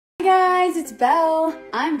Hey guys, it's Belle.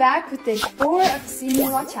 I'm back with day 4 of the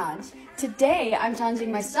Simula challenge. Today, I'm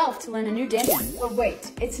challenging myself to learn a new dance move. But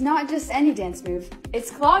wait, it's not just any dance move,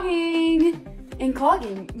 it's clogging. In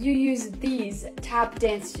clogging, you use these tap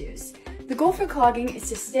dance shoes. The goal for clogging is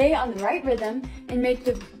to stay on the right rhythm and make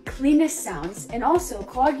the cleanest sounds, and also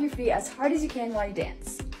clog your feet as hard as you can while you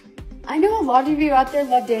dance. I know a lot of you out there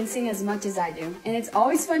love dancing as much as I do, and it's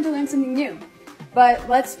always fun to learn something new. But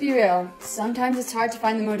let's be real, sometimes it's hard to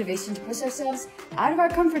find the motivation to push ourselves out of our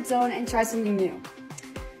comfort zone and try something new.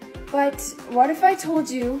 But what if I told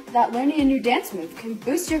you that learning a new dance move can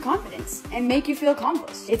boost your confidence and make you feel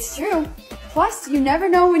accomplished? It's true. Plus, you never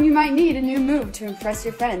know when you might need a new move to impress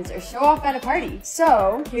your friends or show off at a party.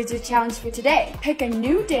 So, here's your challenge for today. Pick a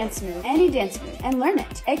new dance move, any dance move, and learn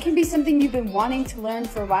it. It can be something you've been wanting to learn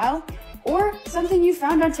for a while, or something you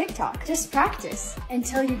found on TikTok. Just practice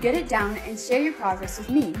until you get it down and share your progress with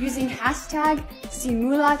me using hashtag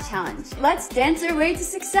Simula challenge. Let's dance our way to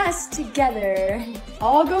success together.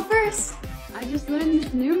 I'll go first. I just learned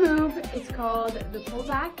this new move. It's called the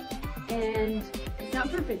pullback, and it's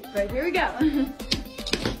not perfect, but here we go.